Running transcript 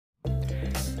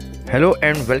Hello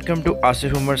and welcome to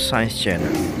Asif Umer Science channel,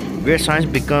 where science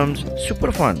becomes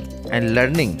super fun and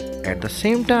learning at the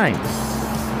same time.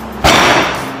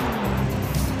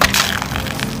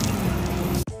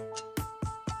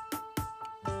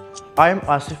 I am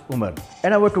Asif Umer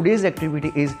and our today's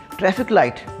activity is traffic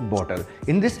light bottle.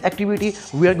 In this activity,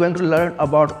 we are going to learn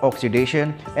about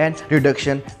oxidation and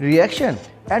reduction reaction,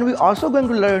 and we are also going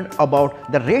to learn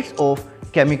about the rates of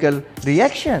chemical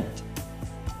reaction.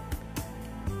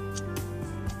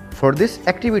 For this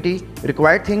activity,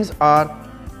 required things are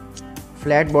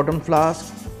flat bottom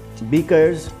flask,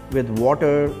 beakers with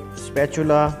water,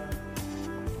 spatula,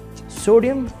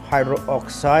 sodium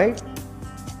hydroxide,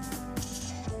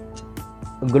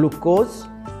 glucose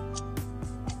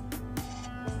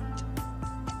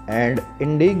and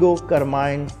indigo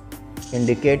carmine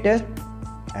indicator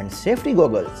and safety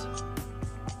goggles.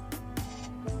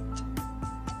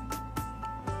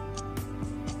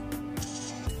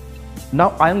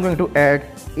 Now I am going to add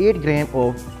 8 grams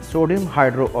of sodium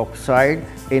hydroxide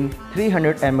in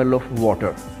 300 ml of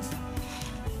water.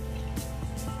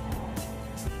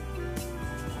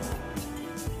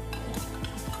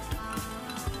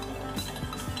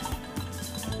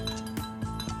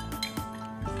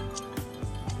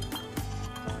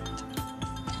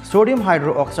 Sodium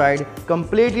hydroxide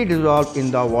completely dissolved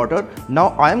in the water. Now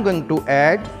I am going to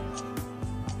add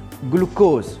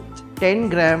glucose, 10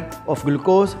 grams of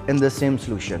glucose in the same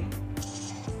solution.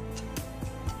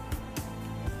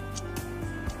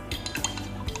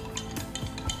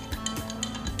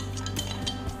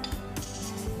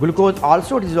 Glucose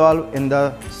also dissolved in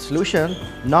the solution.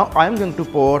 Now I am going to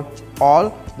pour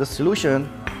all the solution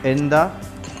in the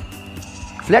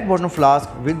flat bottom flask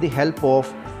with the help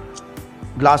of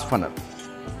glass funnel.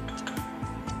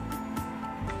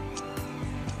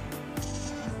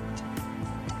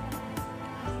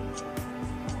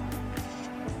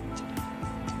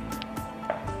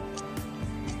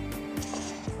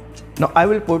 Now I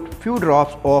will put few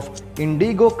drops of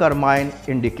indigo carmine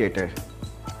indicator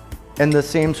in the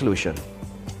same solution.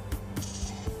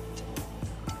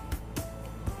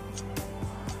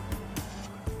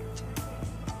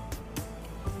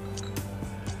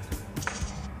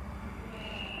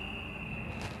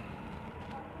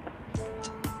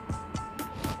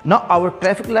 Now our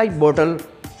traffic light bottle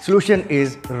solution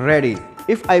is ready.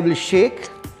 If I will shake,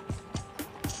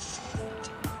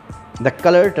 the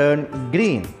color turn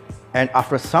green and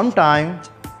after some time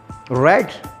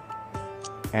red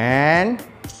and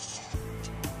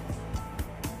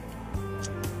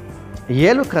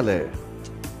yellow color.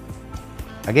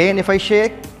 Again if I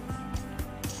shake,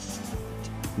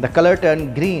 the color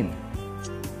turn green,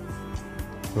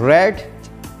 red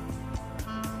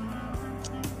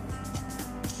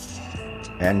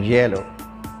and yellow.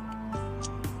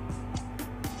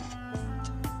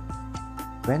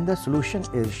 When the solution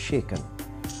is shaken,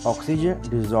 oxygen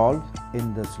dissolves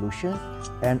in the solution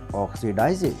and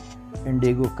oxidizes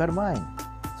indigo carmine.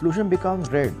 Solution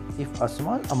becomes red if a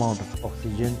small amount of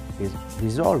oxygen is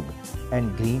dissolved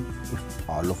and green if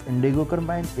all of indigo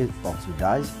carmine is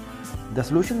oxidized. The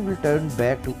solution will turn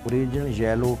back to original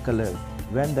yellow color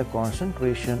when the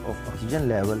concentration of oxygen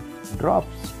level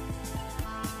drops.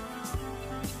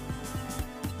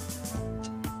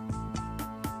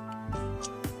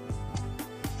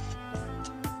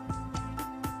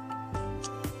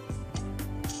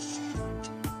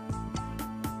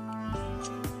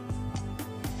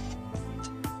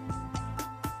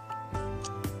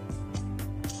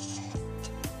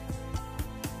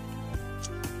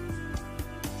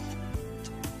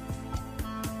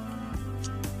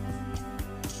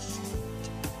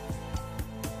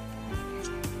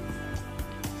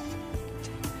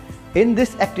 In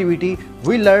this activity,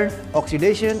 we learn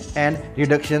oxidation and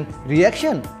reduction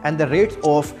reaction and the rates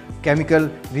of chemical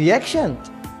reaction.